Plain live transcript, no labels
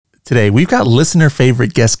Today, we've got listener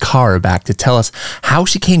favorite guest Cara back to tell us how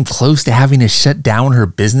she came close to having to shut down her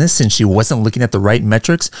business since she wasn't looking at the right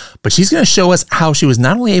metrics, but she's going to show us how she was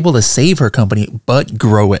not only able to save her company, but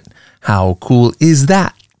grow it. How cool is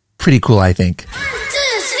that? Pretty cool, I think.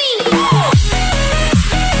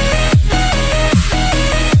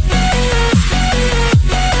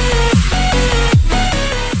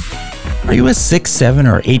 Are you a 6, 7,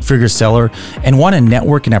 or 8-figure seller and want to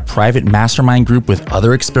network in a private mastermind group with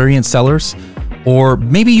other experienced sellers? Or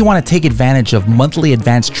maybe you want to take advantage of monthly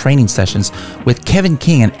advanced training sessions with Kevin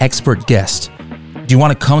King, an expert guest. Do you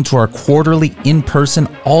want to come to our quarterly in-person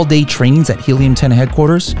all-day trainings at Helium 10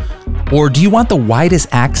 headquarters? Or do you want the widest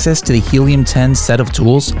access to the Helium 10 set of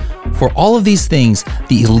tools? For all of these things,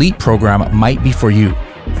 the Elite program might be for you.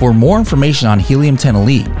 For more information on Helium 10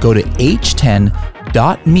 Elite, go to h10.me/elite.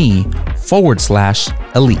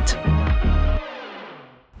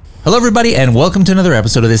 Hello, everybody, and welcome to another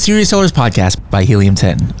episode of the Serious Sellers Podcast by Helium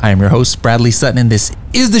 10. I am your host, Bradley Sutton, and this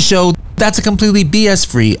is the show that's a completely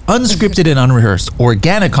BS-free, unscripted, and unrehearsed,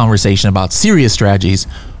 organic conversation about serious strategies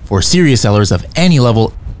for serious sellers of any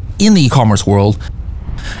level in the e-commerce world.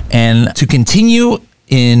 And to continue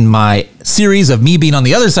in my series of me being on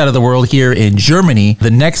the other side of the world here in Germany,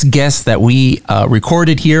 the next guest that we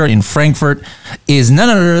recorded here in Frankfurt is none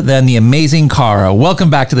other than the amazing Cara. Welcome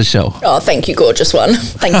back to the show. Oh, thank you, gorgeous one.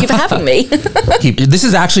 Thank you for having me. This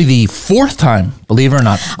is actually the 4th time, believe it or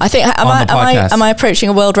not. I think am I approaching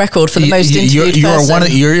a world record for the most interviewed person?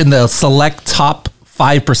 You're in the select top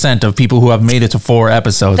 5% of people who have made it to 4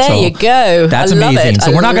 episodes. There you go. That's amazing.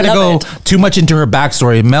 So we're not going to go too much into her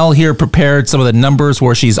backstory. Mel here prepared some of the numbers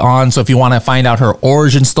where she's on. So if you want to find out her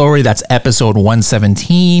origin story, that's episode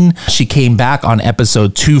 117. She came back on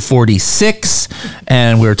episode 246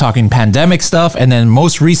 and we were talking pandemic stuff. And then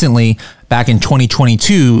most recently, back in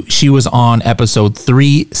 2022, she was on episode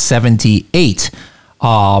 378.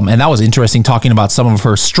 And that was interesting, talking about some of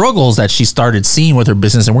her struggles that she started seeing with her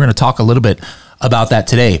business. And we're going to talk a little bit about that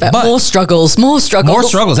today. But more struggles.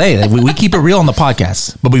 Hey, we keep it real on the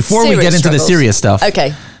podcast. But before we get into the serious stuff,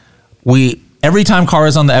 okay. Every time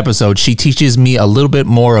Cara's on the episode, she teaches me a little bit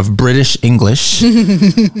more of British English.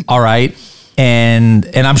 All right. And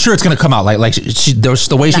I'm sure it's going to come out like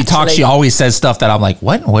the way she talks, she always says stuff that I'm like,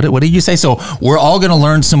 what did you say? So we're all going to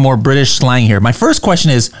learn some more British slang here. My first question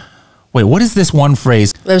is, wait, what is this one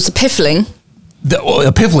phrase? There was a piffling.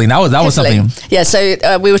 Piffling, that was something. Yeah,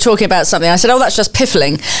 so we were talking about something. I said, oh, that's just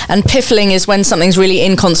piffling. And piffling is when something's really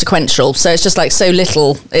inconsequential. So it's just like so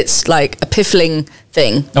little. It's like a piffling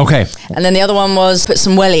thing. Okay. And then the other one was put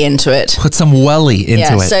some welly into it. Put some welly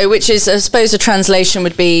into it. So which is, I suppose a translation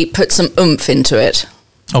would be put some oomph into it.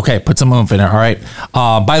 Okay, put some oomph in it. All right.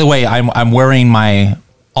 By the way, I'm wearing my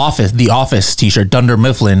The Office t-shirt, Dunder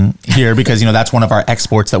Mifflin here, because that's one of our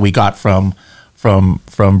exports that we got from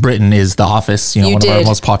Britain is The Office, one of our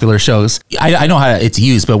most popular shows. I know how it's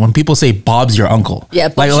used, but when people say Bob's your uncle,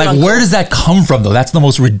 where does that come from though? That's the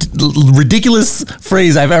most ridiculous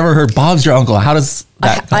phrase I've ever heard. Bob's your uncle. How does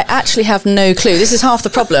that? I actually have no clue. This is half the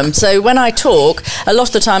problem. So when I talk, a lot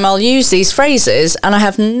of the time I'll use these phrases and I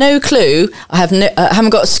have no clue. I haven't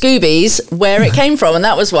got Scooby's where it came from, and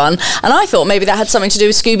that was one. And I thought maybe that had something to do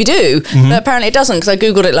with Scooby-Doo, but apparently it doesn't, because I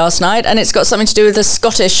Googled it last night and it's got something to do with a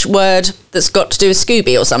Scottish word that's got to do with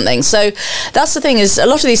Scooby or something. So that's the thing, is a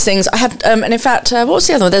lot of these things I have, and in fact, what was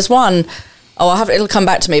the other one? There's one. It'll come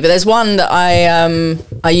back to me, but there's one that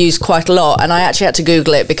I use quite a lot, and I actually had to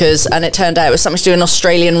Google it and it turned out it was something to do with an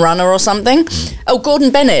Australian runner or something. Oh,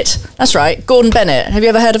 Gordon Bennett. That's right, Gordon Bennett. Have you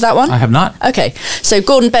ever heard of that one? I have not. Okay, so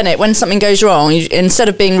Gordon Bennett, when something goes wrong, instead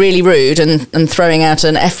of being really rude and throwing out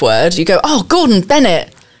an F word, you go, oh, Gordon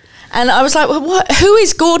Bennett. And I was like, well, who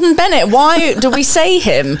is Gordon Bennett? Why do we say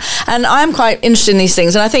him? And I'm quite interested in these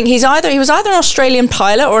things. And I think he was either an Australian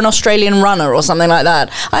pilot or an Australian runner or something like that.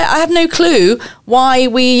 I have no clue why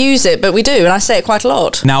we use it, but we do. And I say it quite a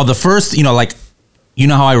lot. Now, the first, how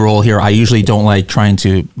I roll here. I usually don't like trying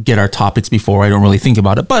to get our topics before. I don't really think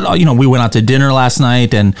about it. But, we went out to dinner last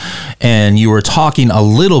night and you were talking a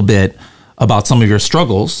little bit about some of your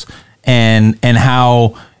struggles and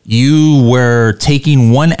how you were taking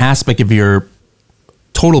one aspect of your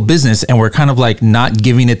total business and were kind of like not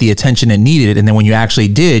giving it the attention it needed. And then when you actually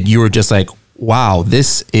did, you were just like, wow,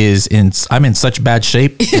 I'm in such bad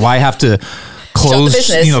shape. Do I have to close,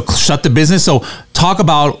 shut the business? So talk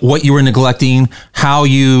about what you were neglecting, how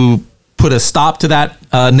you put a stop to that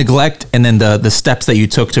neglect, and then the steps that you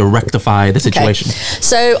took to rectify the situation? Okay.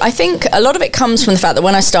 So I think a lot of it comes from the fact that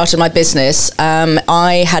when I started my business,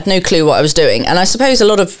 I had no clue what I was doing. And I suppose a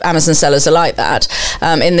lot of Amazon sellers are like that,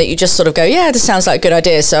 in that you just sort of go, yeah, this sounds like a good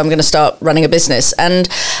idea, so I'm going to start running a business. And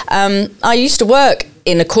I used to work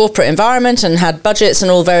in a corporate environment and had budgets and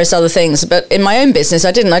all various other things. But in my own business,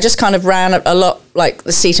 I didn't. I just kind of ran a lot like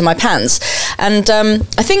the seat of my pants. And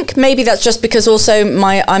I think maybe that's just because also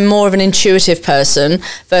I'm more of an intuitive person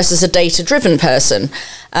versus a data-driven person.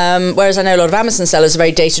 Whereas I know a lot of Amazon sellers are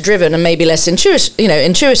very data-driven and maybe less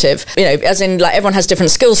intuitive, as in like everyone has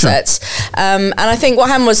different skill sets. And I think what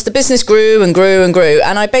happened was the business grew and grew and grew.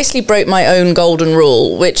 And I basically broke my own golden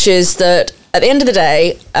rule, which is that at the end of the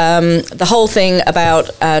day, the whole thing about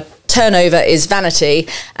turnover is vanity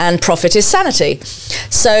and profit is sanity.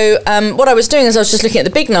 So what I was doing is I was just looking at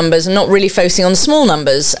the big numbers and not really focusing on the small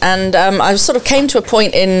numbers. And I sort of came to a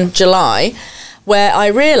point in July where I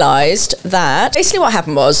realised that basically what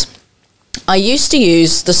happened was I used to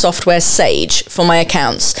use the software Sage for my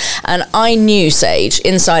accounts, and I knew Sage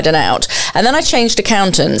inside and out. And then I changed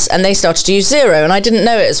accountants and they started to use Xero, and I didn't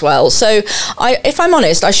know it as well. So if I'm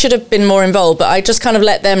honest, I should have been more involved, but I just kind of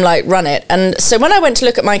let them like run it. And so when I went to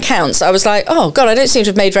look at my accounts, I was like, oh God, I don't seem to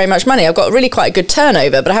have made very much money. I've got really quite a good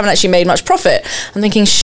turnover, but I haven't actually made much profit. I'm thinking,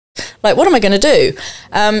 like, what am I going to do?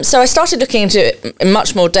 So I started looking into it in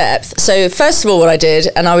much more depth. So first of all, what I did,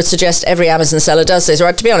 and I would suggest every Amazon seller does this,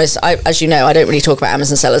 or to be honest, as you know, I don't really talk about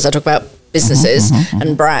Amazon sellers. I talk about businesses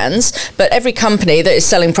and brands, but every company that is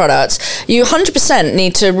selling products, you 100%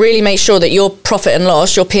 need to really make sure that your profit and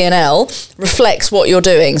loss, your P&L, reflects what you're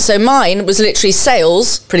doing. So mine was literally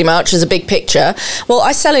sales, pretty much, as a big picture. Well,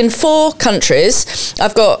 I sell in 4 countries.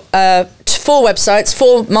 I've got 4 websites,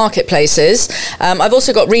 4 marketplaces. I've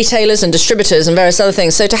also got retailers and distributors and various other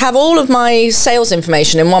things. So to have all of my sales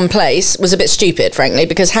information in one place was a bit stupid, frankly,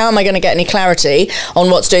 because how am I going to get any clarity on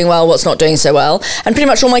what's doing well, what's not doing so well? And pretty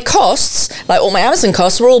much all my costs, like all my Amazon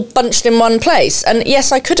costs, were all bunched in one place. And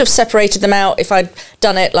yes, I could have separated them out if I'd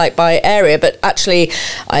done it like by area, but actually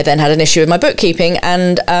I then had an issue with my bookkeeping,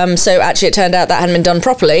 and so actually it turned out that hadn't been done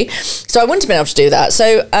properly, so I wouldn't have been able to do that.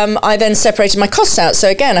 So I then separated my costs out. So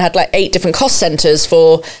again, I had like 8 different cost centers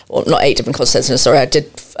not 8 different cost centers, sorry, I did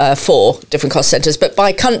 4 different cost centers, but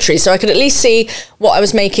by country, so I could at least see what I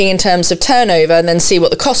was making in terms of turnover and then see what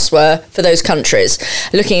the costs were for those countries,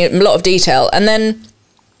 looking at a lot of detail. And then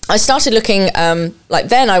I started looking,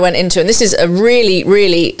 then I went into, and this is a really,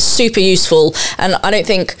 really super useful, and I don't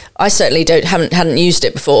think, I certainly hadn't used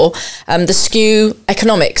it before, the SKU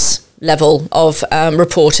economics level of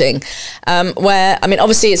reporting, where, I mean,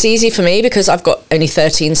 obviously it's easy for me because I've got only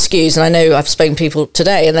 13 SKUs, and I know I've spoken to people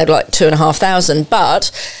today and they're like 2,500,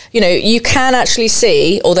 but, you can actually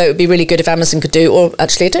see, although it would be really good if Amazon could do, or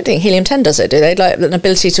actually I don't think Helium 10 does it, do they? Like an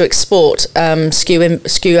ability to export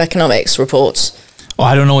SKU economics reports. Oh,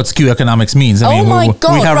 I don't know what SKU economics means. Oh my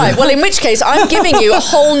God, right. Well, in which case, I'm giving you a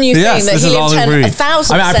whole new thing that Helium 10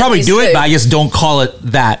 1,000%. I probably do it, but I just don't call it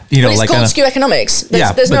that. Well, it's called SKU economics.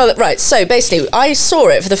 There's no other, right. So basically, I saw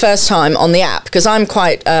it for the first time on the app because I'm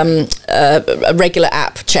quite a regular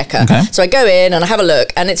app checker. Okay. So I go in and I have a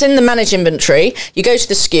look, and it's in the manage inventory. You go to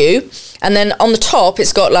the SKU, and then on the top,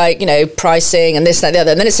 it's got pricing and this, that, the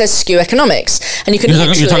other. And then it says SKU economics. And you can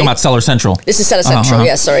You're talking about Seller Central. This is Seller Central.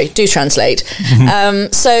 Yeah, sorry. Do translate.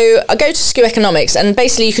 So I go to SKU economics, and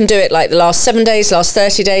basically you can do it like the last 7 days, last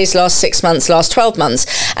 30 days, last 6 months, last 12 months.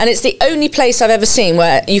 And it's the only place I've ever seen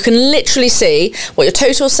where you can literally see what your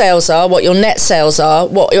total sales are, what your net sales are,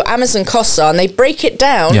 what your Amazon costs are. And they break it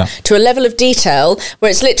down to a level of detail where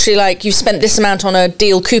it's literally like you've spent this amount on a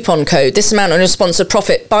deal coupon code, this amount on your sponsored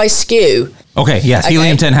profit by SKU. Okay, yes, okay.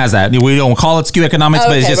 Helium 10 has that. We don't call it SKU economics,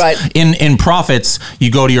 but it's just in profits,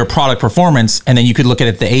 you go to your product performance, and then you could look at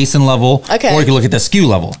it at the ASIN level, or you could look at the SKU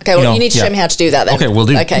level. Okay, well, you need to show me how to do that then. Okay, we'll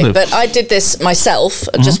do. Okay, but I did this myself,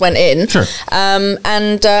 just went in. Sure.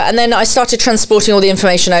 And then I started transporting all the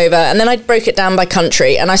information over, and then I broke it down by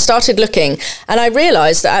country, and I started looking, and I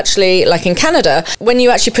realised that actually, like in Canada, when you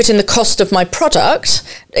actually put in the cost of my product,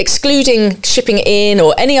 excluding shipping in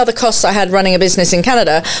or any other costs I had running a business in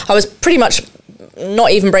Canada, I was pretty much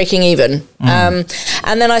not even breaking even. And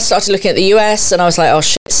then I started looking at the US, and I was like, oh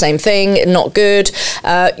shit, same thing, not good.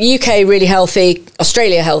 UK really healthy,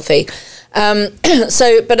 Australia healthy.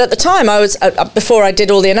 But at the time I was, before I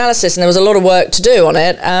did all the analysis and there was a lot of work to do on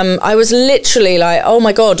it, I was literally like, oh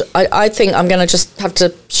my God, I think I'm going to just have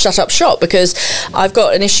to shut up shop, because I've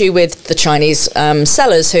got an issue with the Chinese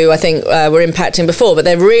sellers who I think were impacting before, but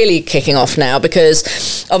they're really kicking off now,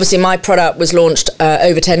 because obviously my product was launched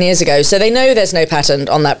over 10 years ago. So they know there's no patent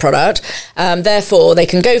on that product. Therefore, they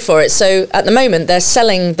can go for it. So at the moment, they're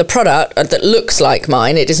selling the product that looks like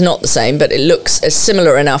mine. It is not the same, but it looks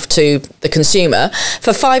similar enough to the consumer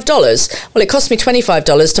for $5. Well, it cost me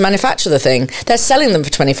 $25 to manufacture the thing. They're selling them for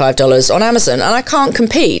 $25 on Amazon, and I can't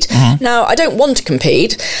compete. Now, I don't want to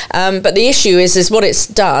compete, but the issue is what it's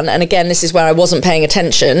done. And again, this is where I wasn't paying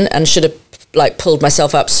attention and should have pulled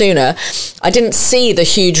myself up sooner. I didn't see the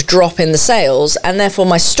huge drop in the sales, and therefore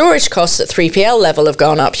my storage costs at 3PL level have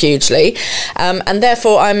gone up hugely, and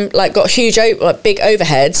therefore I'm got huge big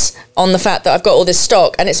overheads on the fact that I've got all this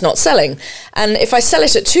stock and it's not selling. And if I sell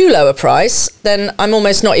it at too low a price, then I'm not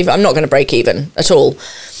going to break even at all.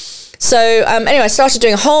 So anyway, I started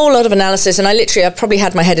doing a whole lot of analysis, and I've probably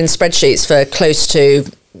had my head in spreadsheets for close to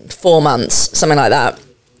 4 months, something like that.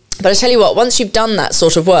 But I tell you what, once you've done that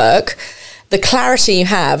sort of work, the clarity you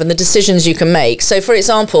have and the decisions you can make. So, for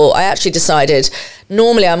example, I actually decided,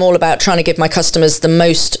 normally I'm all about trying to give my customers the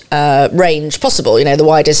most range possible, the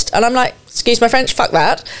widest. And I'm like, excuse my French, fuck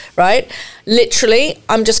that, right? Literally,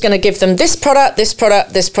 I'm just going to give them this product, this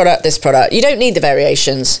product, this product, this product. You don't need the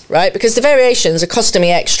variations, right? Because the variations are costing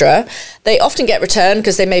me extra. They often get returned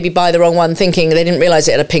because they maybe buy the wrong one thinking they didn't realize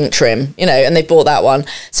it had a pink trim, and they bought that one.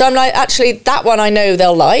 So I'm like, actually, that one I know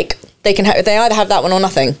they'll like. They either have that one or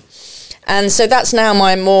nothing. And so that's now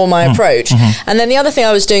my approach. And then the other thing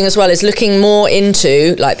I was doing as well is looking more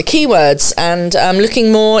into the keywords, and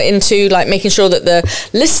looking more into making sure that the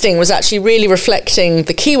listing was actually really reflecting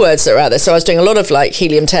the keywords that are out there. So I was doing a lot of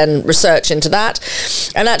helium-10 research into that,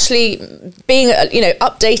 and actually being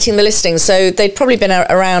updating the listings. So they'd probably been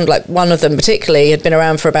around, one of them particularly had been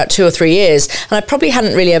around for about 2 or 3 years, and I probably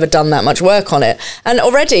hadn't really ever done that much work on it. And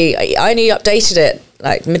already I only updated it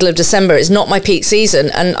middle of December. It's not my peak season,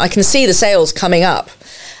 and I can see the sales coming up.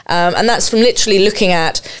 And that's from literally looking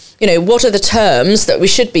at, what are the terms that we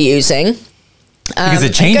should be using. Because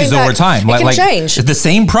it changes over time. It can change. It's the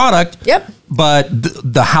same product. Yep. But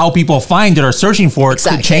the how people find it or searching for it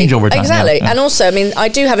could change over time. Exactly. Yeah. And also, I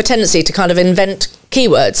do have a tendency to kind of invent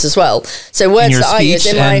keywords as well. So words that I use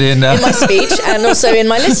in my speech and also in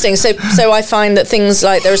my listings. So I find that things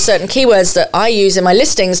there are certain keywords that I use in my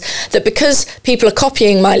listings that, because people are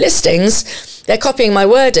copying my listings, they're copying my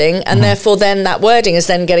wording, and therefore then that wording is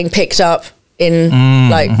then getting picked up in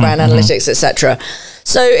brand analytics, etc.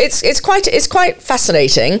 So it's quite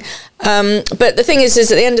fascinating. But the thing is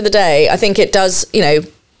at the end of the day, I think it does,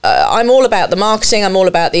 I'm all about the marketing, I'm all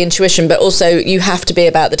about the intuition, but also you have to be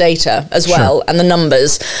about the data as well, and the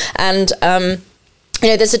numbers. And,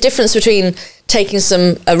 there's a difference between taking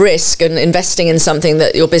a risk and investing in something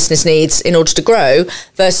that your business needs in order to grow,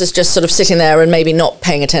 versus just sort of sitting there and maybe not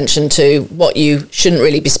paying attention to what you shouldn't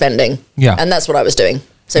really be spending. Yeah. And that's what I was doing.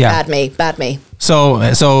 So bad me. So,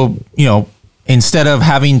 instead of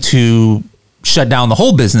having to shut down the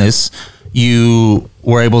whole business, you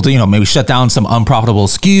were able to, maybe shut down some unprofitable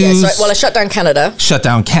SKUs. Yeah, I shut down Canada. Shut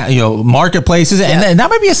down, marketplaces. Yeah. And that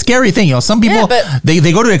might be a scary thing. Some people, they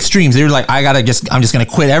go to extremes. They're like, I'm just going to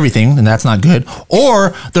quit everything, and that's not good.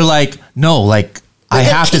 Or they're like, no, I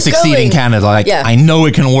have to succeed in Canada. I know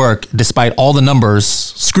it can work despite all the numbers.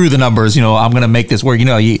 Screw the numbers. I'm going to make this work.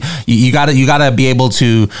 You gotta be able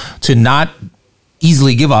to not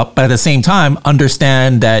easily give up, but at the same time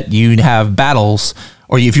understand that you have battles,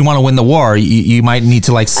 or if you want to win the war, you might need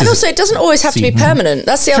to and also it doesn't always have to be permanent.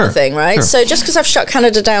 That's the other thing, right? Sure. So just because I've shut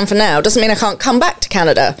Canada down for now doesn't mean I can't come back to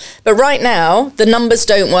Canada. But right now, the numbers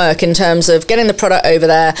don't work in terms of getting the product over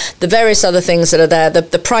there, the various other things that are there,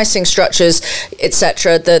 the pricing structures,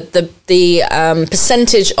 etc., the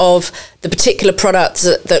percentage of the particular products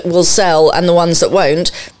that will sell and the ones that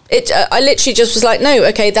won't. I literally just was like, no,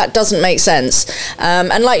 okay, that doesn't make sense.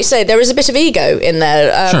 And like you say, there is a bit of ego in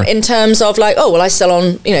there in terms of I sell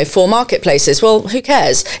on, 4 marketplaces. Well, who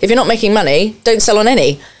cares? If you're not making money, don't sell on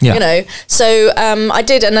any, So I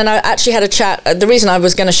did. And then I actually had a chat. The reason I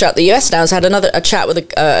was going to shut the US down is I had a chat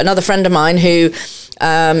with another friend of mine who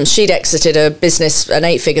she'd exited a business, an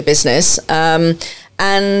 8-figure business.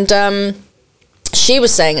 She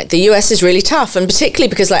was saying that the US is really tough, and particularly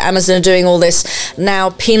because Amazon are doing all this now,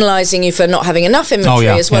 penalising you for not having enough inventory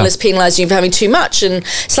as well as penalising you for having too much. And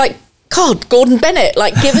it's God, Gordon Bennett,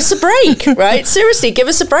 give us a break, right? Seriously, give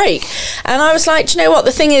us a break. And I was like, do you know what?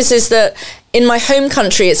 The thing is that in my home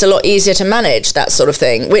country, it's a lot easier to manage that sort of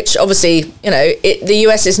thing, which obviously, the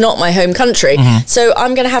US is not my home country. So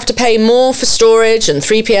I'm going to have to pay more for storage and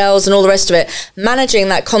 3PLs and all the rest of it, managing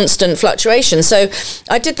that constant fluctuation. So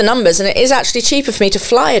I did the numbers, and it is actually cheaper for me to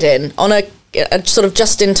fly it in on a sort of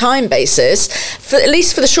just-in-time basis, at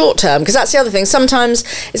least for the short term, because that's the other thing. Sometimes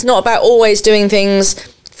it's not about always doing things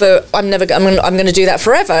I'm going to do that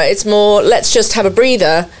forever. It's more, let's just have a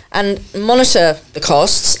breather and monitor the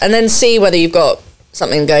costs and then see whether you've got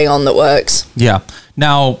something going on that works. Yeah.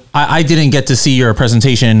 Now, I didn't get to see your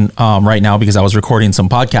presentation right now because I was recording some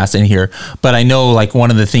podcasts in here, but I know like one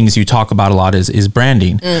of the things you talk about a lot is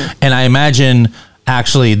branding. And I imagine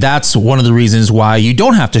actually that's one of the reasons why you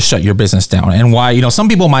don't have to shut your business down, and why, some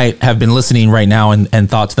people might have been listening right now and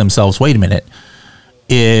thought to themselves, wait a minute,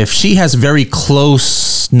 if she has very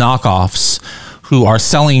close knockoffs who are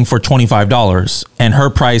selling for $25 and her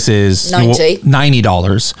price is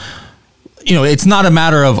 $90, it's not a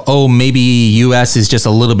matter of, maybe US is just a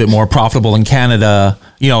little bit more profitable than Canada,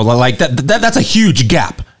 like that's a huge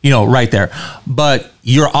gap, right there. But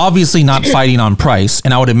you're obviously not fighting on price.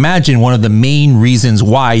 And I would imagine one of the main reasons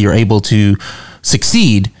why you're able to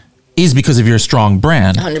succeed is because of your strong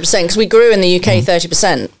brand. 100%, because we grew in the UK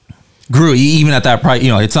 30%. Grew even at that price.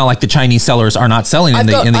 It's not like the Chinese sellers are not selling in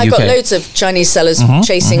the UK. I've got loads of Chinese sellers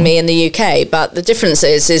chasing me in the UK, but the difference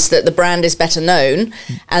is that the brand is better known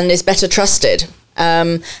and is better trusted.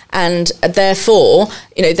 And therefore,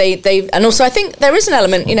 they and also I think there is an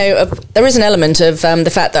element, of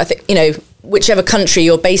the fact that I think, whichever country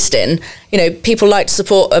you're based in, people like to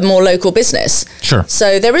support a more local business. Sure.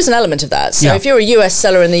 So there is an element of that. So if you're a US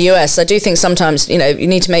seller in the US, I do think sometimes, you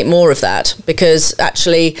need to make more of that, because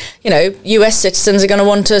actually, US citizens are going to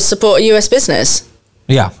want to support a US business.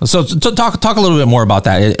 Yeah. So talk a little bit more about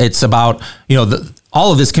that. It's about,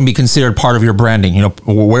 all of this can be considered part of your branding.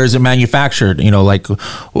 Where is it manufactured?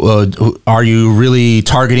 Are you really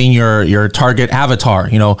targeting your target avatar?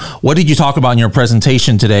 What did you talk about in your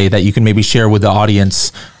presentation today that you can maybe share with the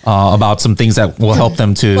audience about some things that will help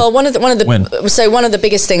them to one of the win? So one of the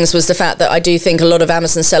biggest things was the fact that I do think a lot of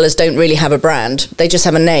Amazon sellers don't really have a brand. They just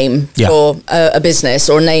have a name for a business,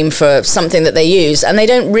 or a name for something that they use, and they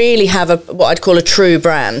don't really have what I'd call a true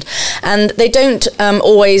brand. And they don't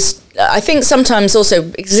always. I think sometimes also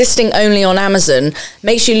existing only on Amazon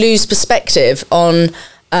makes you lose perspective on,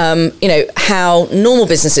 how normal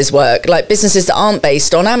businesses work, like businesses that aren't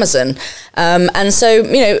based on Amazon. And so,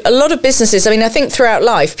 a lot of businesses, I think throughout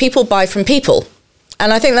life, people buy from people.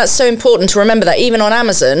 And I think that's so important to remember that even on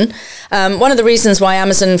Amazon. One of the reasons why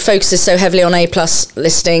Amazon focuses so heavily on A+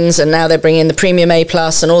 listings, and now they're bringing the premium A+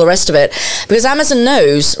 and all the rest of it, because Amazon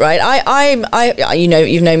knows, right?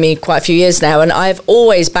 You've known me quite a few years now, and I've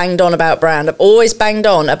always banged on about brand. I've always banged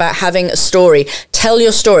on about having a story. Tell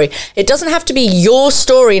your story. It doesn't have to be your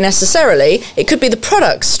story necessarily. It could be the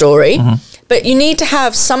product story. But you need to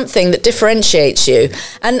have something that differentiates you.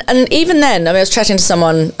 And even then, I was chatting to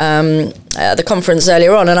someone at the conference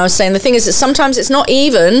earlier on, and I was saying the thing is that sometimes it's not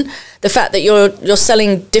even the fact that you're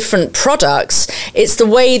selling different products, it's the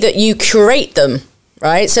way that you curate them,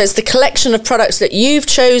 right? So it's the collection of products that you've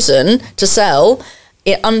chosen to sell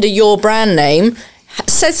under your brand name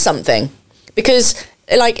says something. Because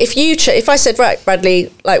like if I said, right,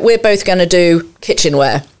 Bradley, like we're both going to do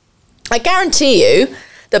kitchenware, I guarantee you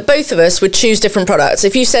that both of us would choose different products.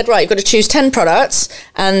 If you said, right, you've got to choose 10 products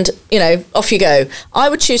and, off you go. I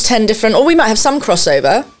would choose 10 different, or we might have some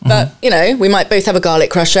crossover, but, we might both have a garlic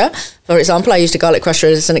crusher. For example, I used a garlic crusher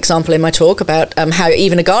as an example in my talk about how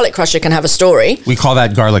even a garlic crusher can have a story. We call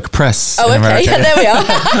that garlic press. Oh, okay. Yeah, there we are.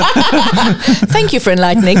 Thank you for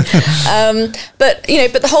enlightening. But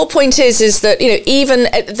the whole point is that, even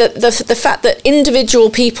the fact that individual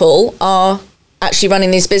people are actually running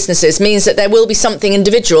these businesses means that there will be something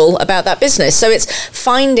individual about that business. So it's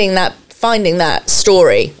finding that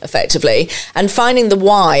story effectively and finding the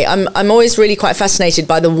why. I'm always really quite fascinated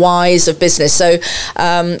by the whys of business. So,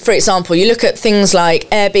 for example, you look at things like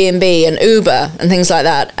Airbnb and Uber and things like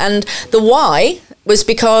that. And the why was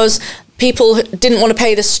because people didn't want to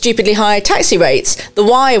pay the stupidly high taxi rates. The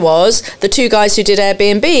why was the two guys who did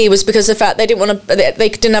Airbnb was because of the fact they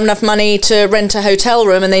didn't have enough money to rent a hotel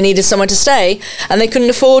room and they needed somewhere to stay and they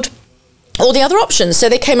couldn't afford all the other options. So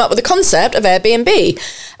they came up with the concept of Airbnb.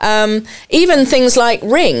 Even things like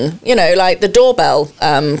Ring, like the doorbell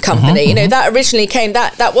company, that originally came,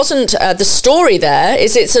 that wasn't the story there,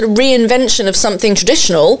 it's a reinvention of something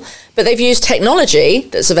traditional, but they've used technology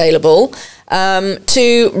that's available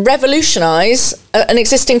to revolutionize an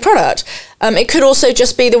existing product. It could also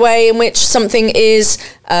just be the way in which something is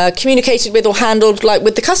communicated with or handled, like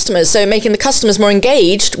with the customers, so making the customers more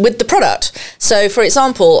engaged with the product. So, for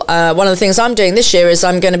example, one of the things I'm doing this year is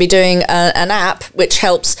I'm going to be doing an app which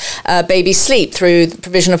helps babies sleep through the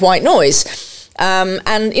provision of white noise. And,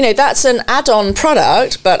 that's an add-on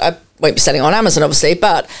product, but I won't be selling on Amazon, obviously.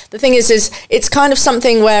 But the thing is it's kind of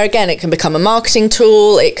something where, again, it can become a marketing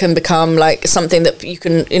tool. It can become like something that you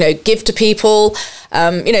can, give to people.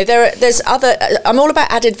 There's other, I'm all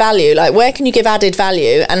about added value. Like, where can you give added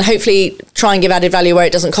value, and hopefully try and give added value where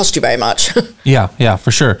it doesn't cost you very much. Yeah, for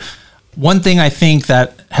sure. One thing I think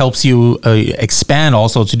that helps you expand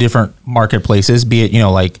also to different marketplaces, be it,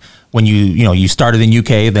 like when you started in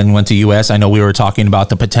UK, then went to US. I know we were talking about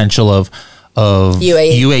the potential of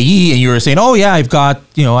UAE, and you were saying, oh yeah, I've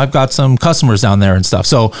got some customers down there and stuff.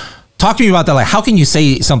 So talk to me about that. Like, how can you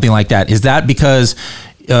say something like that? Is that because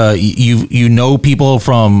you know people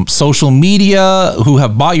from social media who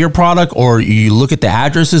have bought your product, or you look at the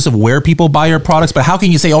addresses of where people buy your products? But how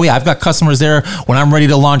can you say, oh yeah, I've got customers there, when I'm ready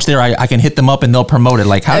to launch there, I can hit them up and they'll promote it?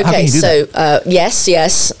 Like, how can you do that?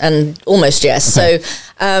 Yes, and almost yes. Okay. So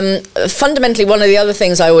fundamentally, one of the other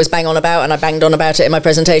things I always bang on about, and I banged on about it in my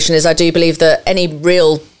presentation, is I do believe that any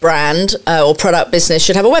real brand or product business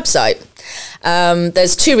should have a website.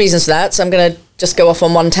 There's two reasons for that, so I'm going to just go off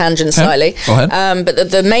on one tangent slightly. Go ahead.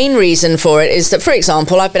 But the main reason for it is that, for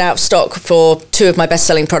example, I've been out of stock for two of my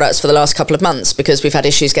best-selling products for the last couple of months because we've had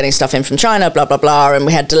issues getting stuff in from China, blah, blah, blah, and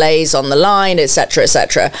we had delays on the line, etc.,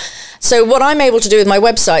 etc. So what I'm able to do with my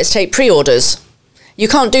website is take pre-orders. You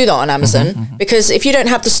can't do that on Amazon because if you don't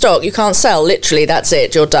have the stock, you can't sell. Literally, that's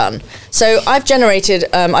it. You're done. So I've generated,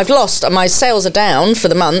 I've lost, my sales are down for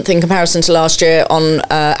the month in comparison to last year on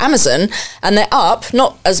Amazon, and they're up,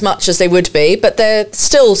 not as much as they would be, but they're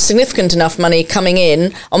still significant enough money coming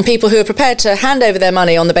in on people who are prepared to hand over their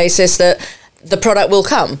money on the basis that the product will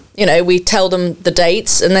come. We tell them the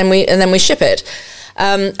dates and then we ship it.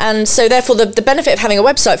 And so therefore the benefit of having a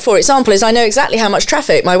website, for example, is I know exactly how much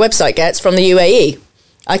traffic my website gets from the UAE.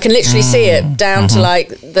 I can literally see it down to like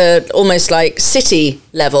the almost like city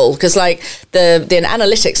level, because like the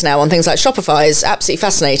analytics now on things like Shopify is absolutely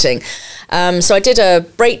fascinating. So I did a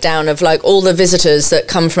breakdown of like all the visitors that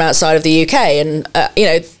come from outside of the UK, and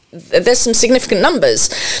there's some significant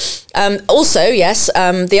numbers. Also, yes,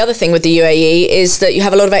 the other thing with the UAE is that you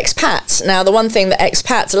have a lot of expats. Now, the one thing that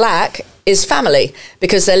expats lack is family,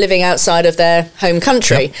 because they're living outside of their home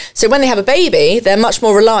country. Yep. So when they have a baby, they're much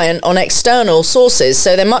more reliant on external sources.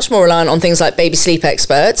 So they're much more reliant on things like baby sleep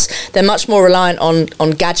experts. They're much more reliant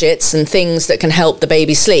on gadgets and things that can help the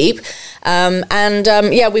baby sleep. We've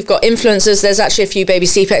got influencers. There's actually a few baby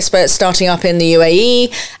sleep experts starting up in the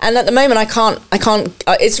UAE. And at the moment, I can't,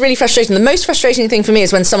 it's really frustrating. The most frustrating thing for me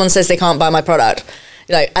is when someone says they can't buy my product,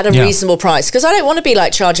 at a reasonable price, because I don't want to be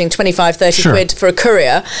like charging 25, 30 quid for a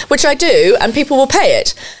courier, which I do, and people will pay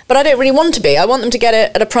it. But I don't really want to be. I want them to get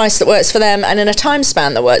it at a price that works for them and in a time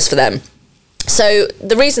span that works for them. So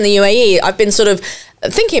the reason the UAE, I've been sort of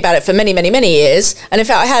thinking about it for many, many, many years. And in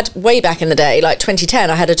fact, I had way back in the day, like 2010,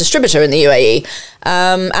 I had a distributor in the UAE.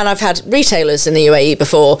 And I've had retailers in the UAE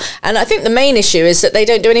before. And I think the main issue is that they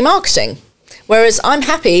don't do any marketing. Whereas I'm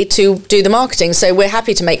happy to do the marketing. So we're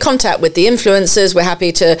happy to make contact with the influencers. We're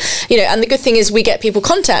happy to, and the good thing is we get people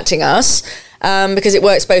contacting us because it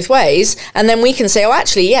works both ways. And then we can say, oh,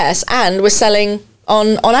 actually, yes. And we're selling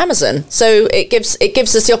on Amazon. So it gives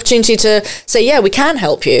us the opportunity to say, yeah, we can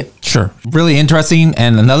help you. Sure. Really interesting.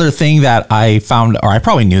 And another thing that I found, or I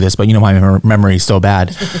probably knew this, but my memory is so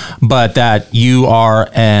bad, but that you are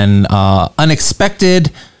an unexpected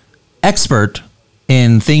expert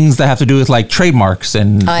in things that have to do with like trademarks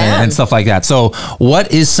and stuff like that. So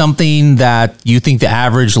what is something that you think the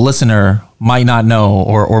average listener might not know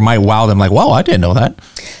or might wow them like, wow, I didn't know that?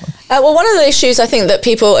 Well, one of the issues I think that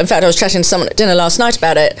people, in fact, I was chatting to someone at dinner last night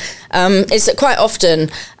about it, is that quite often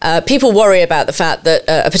people worry about the fact that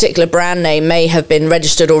a particular brand name may have been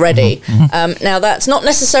registered already. Now, that's not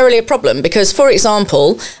necessarily a problem because, for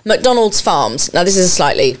example, McDonald's Farms, now this is a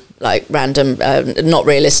slightly like random, not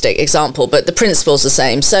realistic example, but the principle's the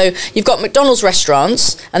same. So you've got McDonald's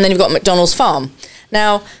restaurants and then you've got McDonald's Farm.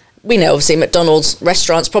 Now, we know obviously McDonald's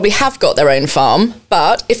restaurants probably have got their own farm,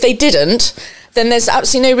 but if they didn't, then there's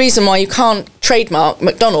absolutely no reason why you can't trademark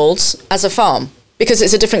McDonald's as a farm because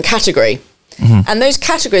it's a different category. And those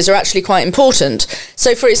categories are actually quite important.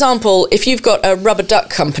 So, for example, if you've got a rubber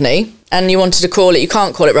duck company and you wanted to call it, you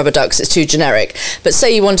can't call it rubber duck because it's too generic, but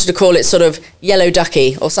say you wanted to call it sort of yellow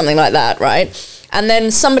ducky or something like that, right? and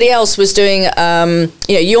then somebody else was doing,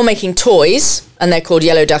 you're making toys, and they're called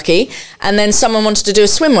Yellow Ducky, and then someone wanted to do a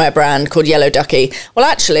swimwear brand called Yellow Ducky. Well,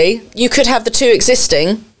 actually, you could have the two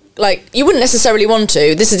existing. Like, you wouldn't necessarily want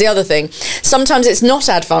to. This is the other thing. Sometimes it's not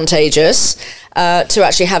advantageous to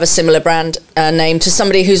actually have a similar brand name to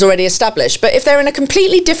somebody who's already established. But if they're in a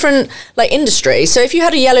completely different industry, so if you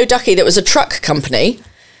had a Yellow Ducky that was a truck company,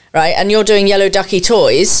 right, and you're doing Yellow Ducky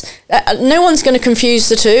toys, no one's going to confuse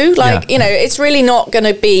the two. It's really not going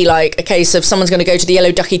to be like a case of someone's going to go to the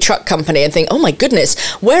Yellow Ducky truck company and think, oh my goodness,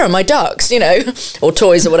 where are my ducks, or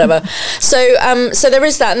toys or whatever. So there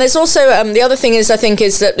is that. And there's also, the other thing is that,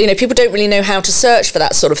 people don't really know how to search for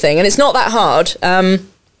that sort of thing. And it's not that hard.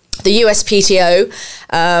 The USPTO,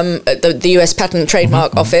 the US Patent and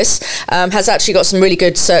Trademark Office, has actually got some really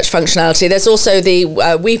good search functionality. There's also the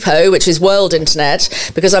WIPO, which is World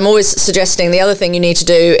Internet, because I'm always suggesting the other thing you need to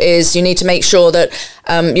do is you need to make sure that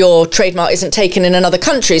your trademark isn't taken in another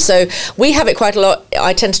country. So we have it quite a lot.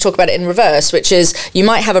 I tend to talk about it in reverse, which is you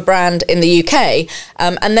might have a brand in the UK,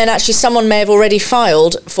 and then actually someone may have already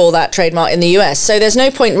filed for that trademark in the US. So there's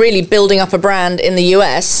no point really building up a brand in the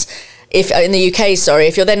US if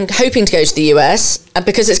you're then hoping to go to the US,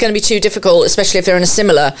 because it's going to be too difficult, especially if they're in a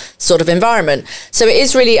similar sort of environment. So it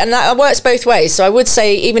is really, and that works both ways. So I would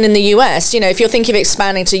say even in the US, if you're thinking of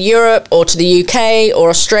expanding to Europe or to the UK or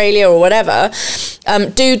Australia or whatever,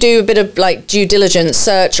 do a bit of due diligence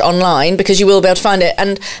search online, because you will be able to find it,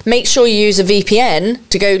 and make sure you use a VPN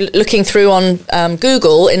to go looking through on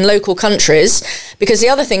Google in local countries. Because the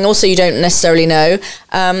other thing also you don't necessarily know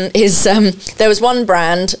is there was one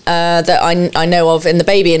brand that I know of in the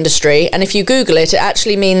baby industry, and if you Google it, it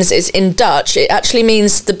actually means, it's in Dutch, it actually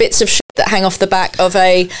means the bits of shit that hang off the back of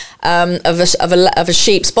a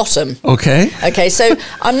sheep's bottom. Okay. So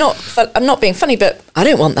I'm not being funny, but I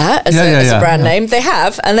don't want that as a brand name. They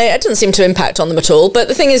have, and it doesn't seem to impact on them at all. But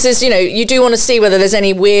the thing is you do want to see whether there's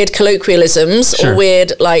any weird colloquialisms or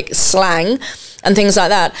weird slang and things like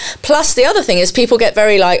that. Plus, the other thing is people get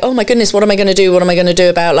very oh my goodness, what am I going to do? What am I going to do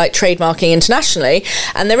about trademarking internationally?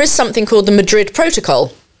 And there is something called the Madrid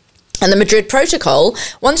Protocol. And the Madrid Protocol,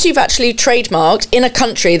 once you've actually trademarked in a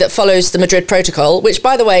country that follows the Madrid Protocol, which,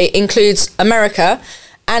 by the way, includes America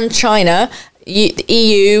and China, the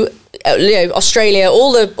EU, Australia,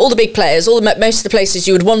 all the big players, most of the places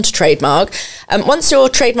you would want to trademark. Once your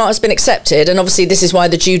trademark has been accepted, and obviously this is why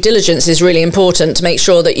the due diligence is really important to make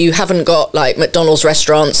sure that you haven't got McDonald's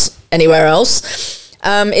restaurants anywhere else.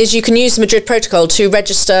 Is you can use the Madrid Protocol to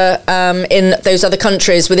register in those other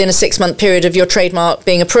countries within a 6-month period of your trademark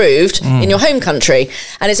being approved in your home country.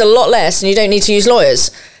 And it's a lot less, and you don't need to use lawyers,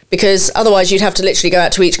 because otherwise you'd have to literally go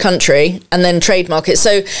out to each country and then trademark it.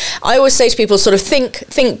 So I always say to people, sort of think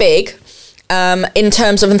big in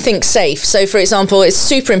terms of, and think safe. So, for example, it's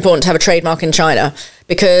super important to have a trademark in China,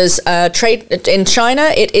 because in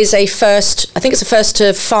China, it is a first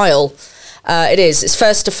to file. It's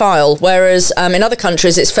first to file, whereas in other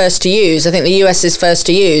countries it's first to use. I think the US is first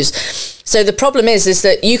to use. So the problem is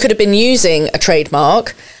that you could have been using a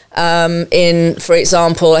trademark for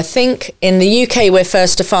example, I think in the UK we're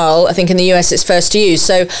first to file. I think in the US it's first to use.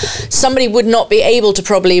 So somebody would not be able to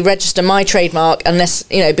probably register my trademark unless,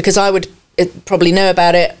 because I would probably know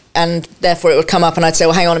about it, and therefore it would come up and I'd say,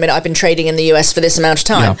 well, hang on a minute, I've been trading in the US for this amount of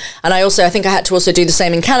time. Yeah. And I think I had to also do the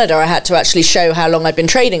same in Canada. I had to actually show how long I'd been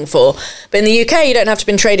trading for. But in the UK, you don't have to have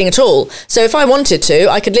been trading at all. So if I wanted to,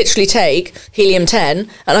 I could literally take helium-10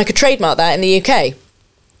 and I could trademark that in the UK.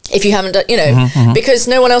 If you haven't done, because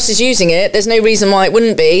no one else is using it, there's no reason why it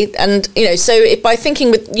wouldn't be. And, so by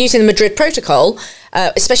thinking with using the Madrid Protocol,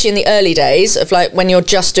 especially in the early days of when you're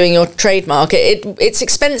just doing your trademark, it's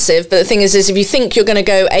expensive. But the thing is if you think you're going to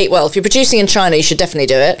go if you're producing in China, you should definitely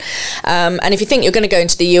do it. And if you think you're going to go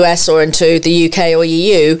into the US or into the UK or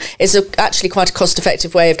EU, it's actually quite a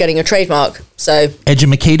cost-effective way of getting a trademark. So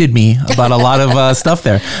educated me about a lot of stuff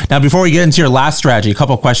there. Now, before we get into your last strategy, a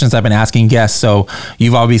couple of questions I've been asking guests. So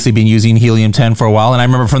you've obviously been using helium-10 for a while, and I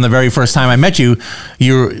remember from the very first time I met you,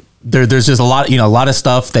 there's just a lot of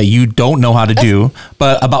stuff that you don't know how to do,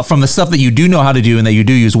 but from the stuff that you do know how to do and that you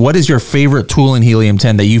do use, what is your favorite tool in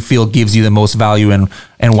helium-10 that you feel gives you the most value, and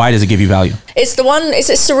why does it give you value? It's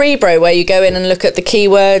Cerebro, where you go in and look at the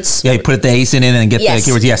keywords. Yeah, you put the ACE in and get the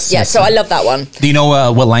keywords. Yes. So I love that one. Do you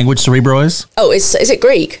know what language Cerebro is? Oh, is it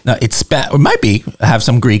Greek? No, it might have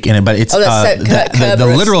some Greek in it, but it's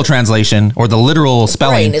the literal translation or the literal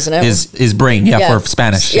spelling brain, isn't it? is brain, for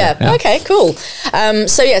Spanish. Yeah. Okay, cool.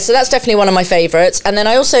 So so that's definitely one of my favorites. And then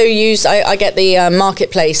I also I get the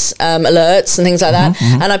marketplace alerts and things like that.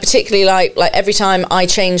 And I particularly like every time I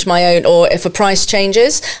change my own, or if a price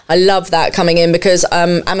changes, I love that coming in, because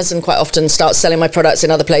Amazon quite often starts selling my products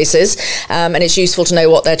in other places, and it's useful to know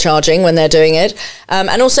what they're charging when they're doing it.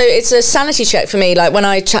 And also it's a sanity check for me. Like when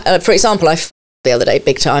for example, the other day,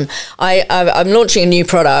 big time, I'm launching a new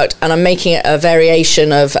product and I'm making it a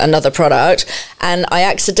variation of another product, and I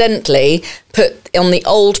accidentally put on the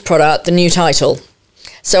old product the new title.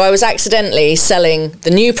 So I was accidentally selling the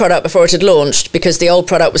new product before it had launched because the old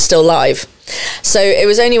product was still live. So it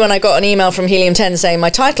was only when I got an email from Helium 10 saying my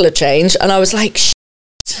title had changed, and I was like,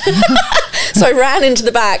 So I ran into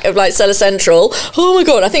the back of like Seller Central. Oh my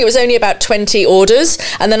God, I think it was only about 20 orders.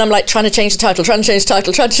 And then I'm like trying to change the title.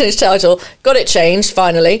 Got it changed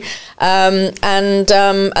finally. And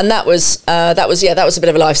that was a bit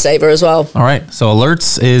of a lifesaver as well. All right. So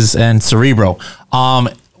alerts and Cerebro.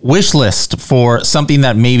 Wish list for something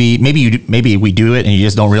that maybe we do it and you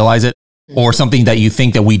just don't realize it. Or something that you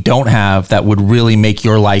think that we don't have that would really make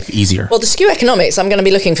your life easier? Well, the SKU economics, I'm going to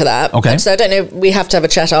be looking for that. Okay. So I don't know, we have to have a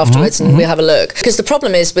chat afterwards and we'll have a look. Because the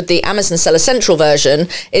problem is with the Amazon Seller Central version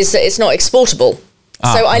is that it's not exportable.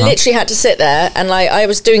 So I literally had to sit there and I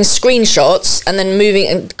was doing screenshots and then moving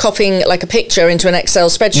and copying like a picture into an Excel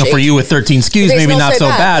spreadsheet. For you with 13 SKUs, maybe not so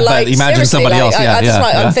bad, but imagine somebody else.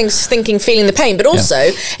 I'm thinking, feeling the pain. But also,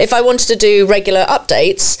 if I wanted to do regular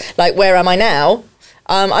updates, like where am I now?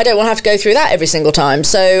 I don't want to have to go through that every single time.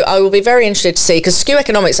 So I will be very interested to see, because SKU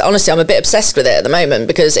economics, honestly, I'm a bit obsessed with it at the moment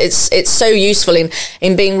because it's so useful in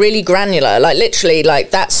being really granular. Like literally,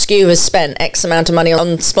 like that SKU has spent X amount of money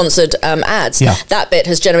on sponsored ads. Yeah. That bit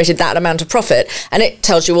has generated that amount of profit, and it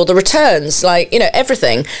tells you all the returns, like,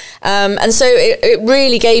 everything. And so it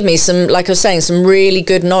really gave me some, like I was saying, some really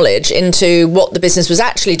good knowledge into what the business was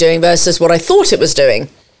actually doing versus what I thought it was doing.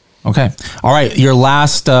 Okay. All right. Your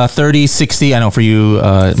last 30, 60, I know for you,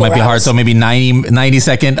 it might be hard. So maybe 90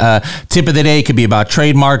 second tip of the day. Could be about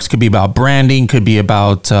trademarks, could be about branding, could be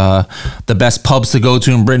about the best pubs to go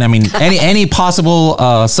to in Britain. I mean, any possible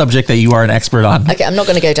subject that you are an expert on. Okay. I'm not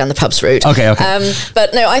going to go down the pubs route. Okay.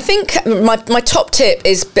 But no, I think my top tip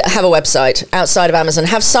is have a website outside of Amazon.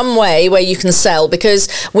 Have some way where you can sell, because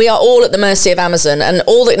we are all at the mercy of Amazon, and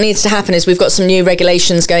all that needs to happen is we've got some new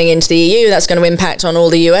regulations going into the EU. That's going to impact on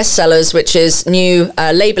all the US sellers, which is new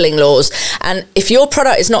labeling laws. And if your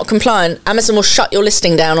product is not compliant, Amazon will shut your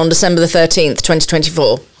listing down on December the 13th,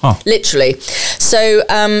 2024. Literally. So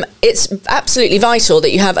it's absolutely vital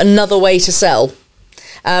that you have another way to sell.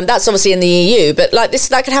 That's obviously in the EU, but like this,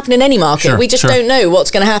 that could happen in any market. Sure, we just don't know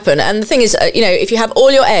what's going to happen. And the thing is, if you have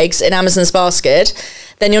all your eggs in Amazon's basket,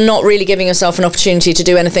 then you're not really giving yourself an opportunity to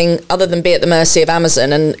do anything other than be at the mercy of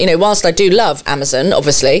Amazon. And, whilst I do love Amazon,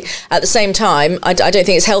 obviously, at the same time, I don't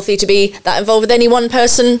think it's healthy to be that involved with any one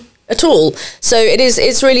person at all. So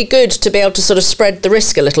it's really good to be able to sort of spread the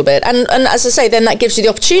risk a little bit. And as I say, then that gives you the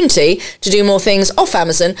opportunity to do more things off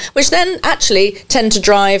Amazon, which then actually tend to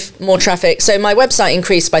drive more traffic. So my website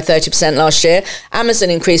increased by 30% last year.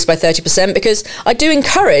 Amazon increased by 30% because I do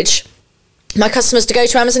encourage my customers to go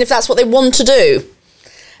to Amazon if that's what they want to do.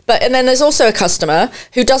 And then there's also a customer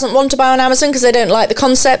who doesn't want to buy on Amazon because they don't like the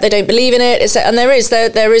concept, they don't believe in it.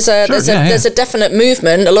 There's a definite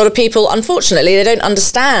movement. A lot of people, unfortunately, they don't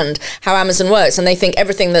understand how Amazon works, and they think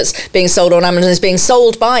everything that's being sold on Amazon is being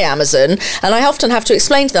sold by Amazon. And I often have to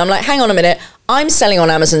explain to them, like, hang on a minute, I'm selling on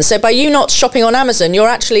Amazon. So by you not shopping on Amazon, you're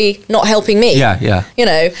actually not helping me. Yeah.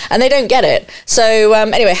 And they don't get it. So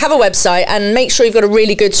anyway, have a website and make sure you've got a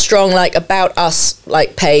really good, strong, like, about us,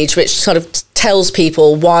 like, page, which sort of tells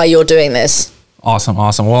people why you're doing this. Awesome.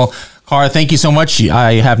 Well, Cara, thank you so much.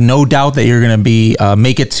 I have no doubt that you're going to be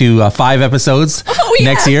make it to 5 episodes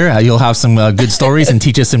next year. You'll have some good stories and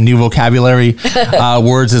teach us some new vocabulary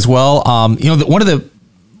words as well.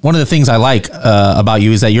 One of the things I like about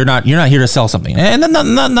you is that you're not here to sell something, and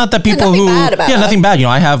not that people nothing bad.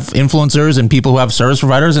 I have influencers and people who have service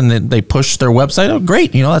providers, and they push their website. Oh,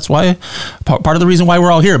 great! That's why part of the reason why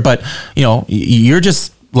we're all here. But you're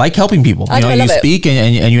just like helping people. You speak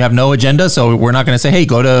and you have no agenda, so we're not going to say, hey,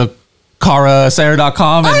 go to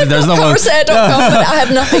CaraSayer.com and there's no CaraSayer.com. I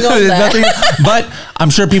have nothing on there. But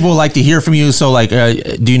I'm sure people would like to hear from you. So, like,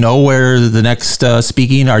 do you know where the next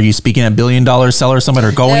speaking? Are you speaking at $1 Billion Seller Summit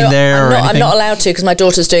or going there? I'm not allowed to because my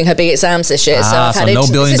daughter's doing her big exams this year. So I've had no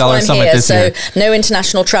 $1 Billion Summit this year. So no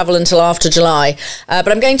international travel until after July. But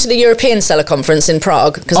I'm going to the European Seller Conference in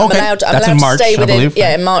Prague because I'm allowed to stay within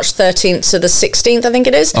in March 13th to the 16th, I think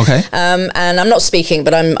it is. Okay. And I'm not speaking,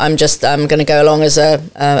 but I'm going to go along as a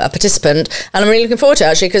participant. happened. And I'm really looking forward to it,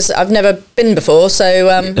 actually, because I've never been before. So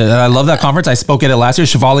I love that conference. I spoke at it last year.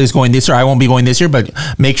 Shivali is going this year. I won't be going this year, but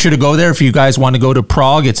make sure to go there if you guys want to go to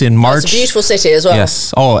Prague. It's in March. It's a beautiful city as well.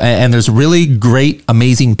 Yes. Oh, and there's a really great,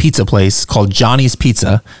 amazing pizza place called Johnny's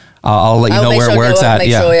Pizza. I'll let you know where it's at.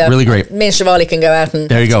 Yeah, really great. Me and Shivali can go out and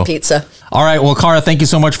there you have go. some pizza. All right. Well, Cara, thank you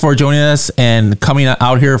so much for joining us and coming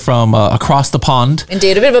out here from across the pond.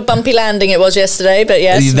 Indeed. A bit of a bumpy landing it was yesterday, but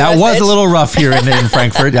yes. That was a little rough here in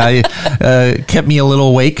Frankfurt. Kept me a little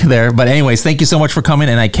awake there. But anyways, thank you so much for coming.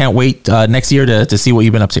 And I can't wait next year to see what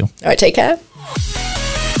you've been up to. All right. Take care.